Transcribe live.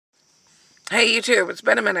Hey YouTube, it's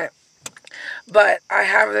been a minute, but I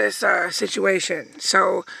have this situation,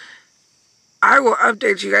 so I will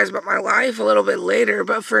update you guys about my life a little bit later,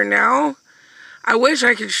 but for now, I wish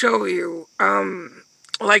I could show you,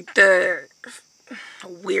 like the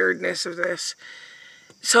weirdness of this.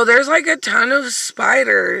 So there's like a ton of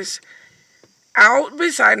spiders out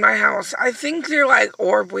beside my house. I think they're like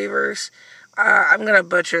orb weavers. I'm gonna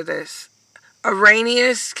butcher this.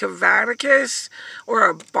 Araneus, cavaticus, or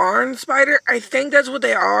a barn spider. I think that's what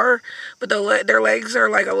they are, but their legs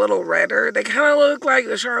are like a little redder. They kind of look like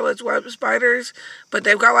the Charlotte's Web spiders, but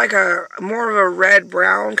they've got like a more of a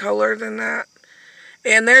red-brown color than that.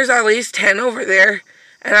 And there's at least 10 over there,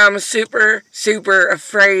 and I'm super, super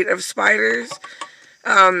afraid of spiders.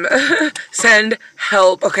 Send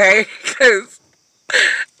help, okay? Because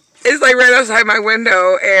it's like right outside my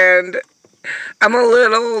window, and I'm a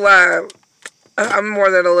little, I'm more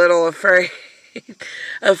than a little afraid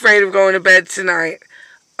of going to bed tonight,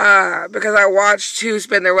 because I watched 2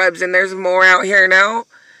 spin their webs, and there's more out here now,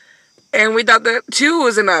 and we thought that 2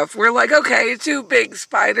 was enough. We're like, okay, 2 big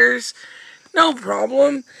spiders, no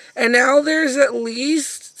problem, and now there's at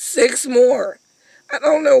least 6 more. I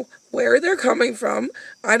don't know where they're coming from.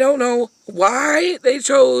 I don't know why they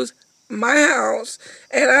chose my house,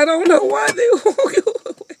 and I don't know why they won't go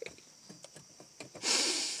away.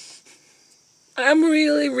 I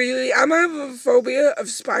have a phobia of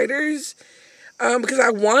spiders, because I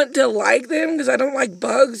want to like them, because I don't like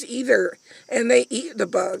bugs either, and they eat the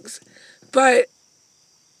bugs, but,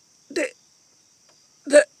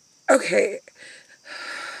 okay,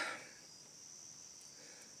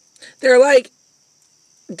 they're like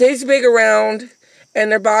this big around,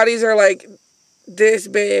 and their bodies are like this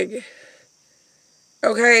big,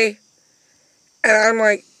 okay, and I'm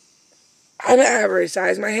like, I'm average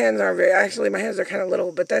size. My hands aren't very, actually my hands are kind of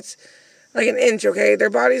little, but that's like an inch, okay? Their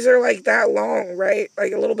bodies are like that long, right?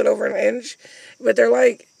 Like a little bit over an inch, but they're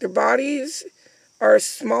like, their bodies are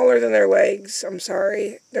smaller than their legs. I'm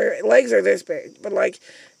sorry. Their legs are this big, but like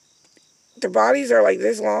their bodies are like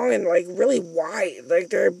this long and like really wide. Like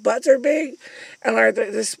their butts are big and like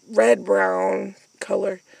this red-brown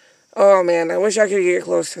color. Oh man, I wish I could get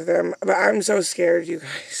close to them, but I'm so scared, you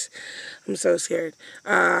guys. I'm so scared.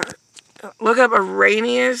 Look up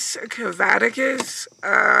Araneus cavaticus,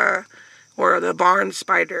 or the barn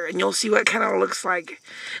spider, and you'll see what kind of looks like.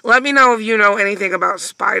 Let me know if you know anything about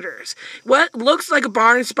spiders. What looks like a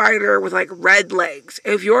barn spider with like red legs?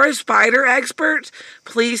 If you're a spider expert,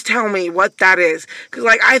 please tell me what that is. Because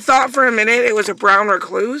like I thought for a minute it was a brown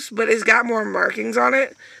recluse, but it's got more markings on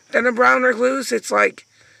it than a brown recluse. It's like,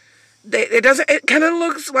 it kind of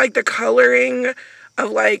looks like the coloring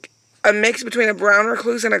of like a mix between a brown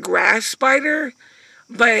recluse and a grass spider,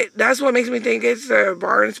 but that's what makes me think it's the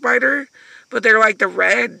barn spider. But they're like the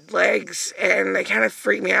red legs, and they kind of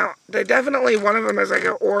freak me out. They definitely, one of them is like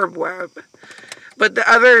an orb web, but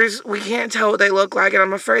the others, we can't tell what they look like, and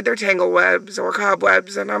I'm afraid they're tangle webs or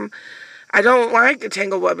cobwebs, and I don't like the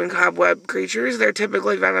tangle web and cobweb creatures. They're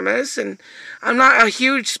typically venomous, and I'm not a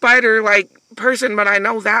huge spider like person, but I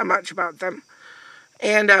know that much about them.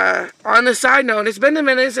 And on the side note, it's been a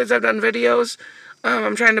minute since I've done videos.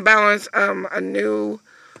 I'm trying to balance a new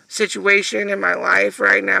situation in my life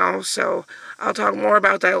right now, so I'll talk more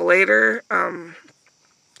about that later.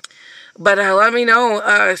 But let me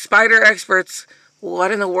know, spider experts, what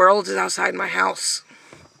in the world is outside my house?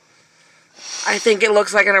 I think it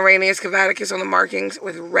looks like an Araneus cavaticus on the markings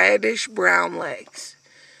with reddish brown legs.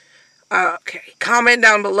 Okay, comment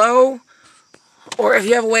down below. Or if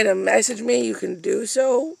you have a way to message me, you can do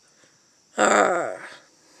so.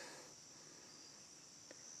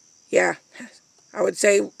 Yeah, I would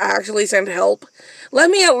say actually send help. Let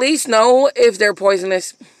me at least know if they're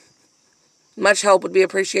poisonous. Much help would be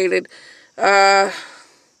appreciated. Yeah.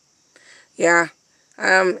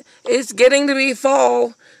 It's getting to be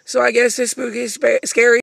fall, so I guess this spooky, scary